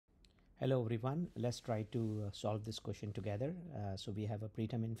Hello everyone, let's try to solve this question together. So we have a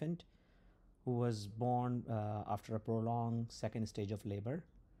preterm infant who was born after a prolonged second stage of labor.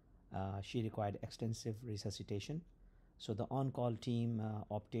 She required extensive resuscitation. So the on-call team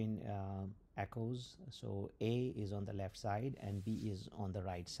obtained echoes. So A is on the left side and B is on the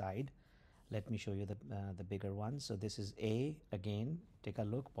right side. Let me show you the bigger one. So this is A. Again, take a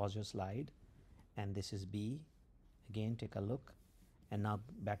look, pause your slide. And this is B. Again, take a look. And now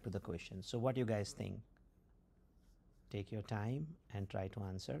back to the question. So what do you guys think? Take your time and try to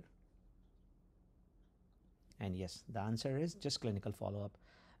answer. And yes, the answer is just clinical follow-up,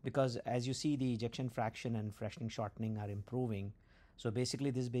 because as you see, the ejection fraction and freshening shortening are improving. So basically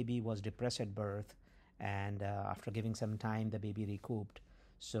this baby was depressed at birth, and after giving some time the baby recouped.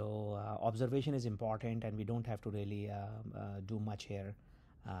 So observation is important, and we don't have to really do much here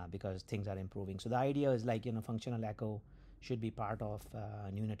because things are improving. So the idea is, like, functional echo should be part of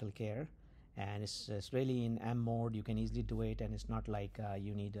neonatal care, and it's really in M mode. You can easily do it, and it's not like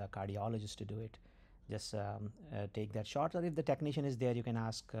you need a cardiologist to do it. Just take that shot, or if the technician is there, you can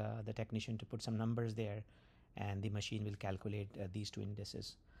ask the technician to put some numbers there, and the machine will calculate these two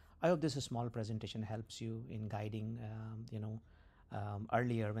indices. I hope this small presentation helps you in guiding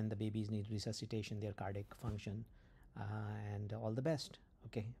earlier when the babies need resuscitation, their cardiac function, and all the best.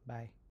 Okay, bye.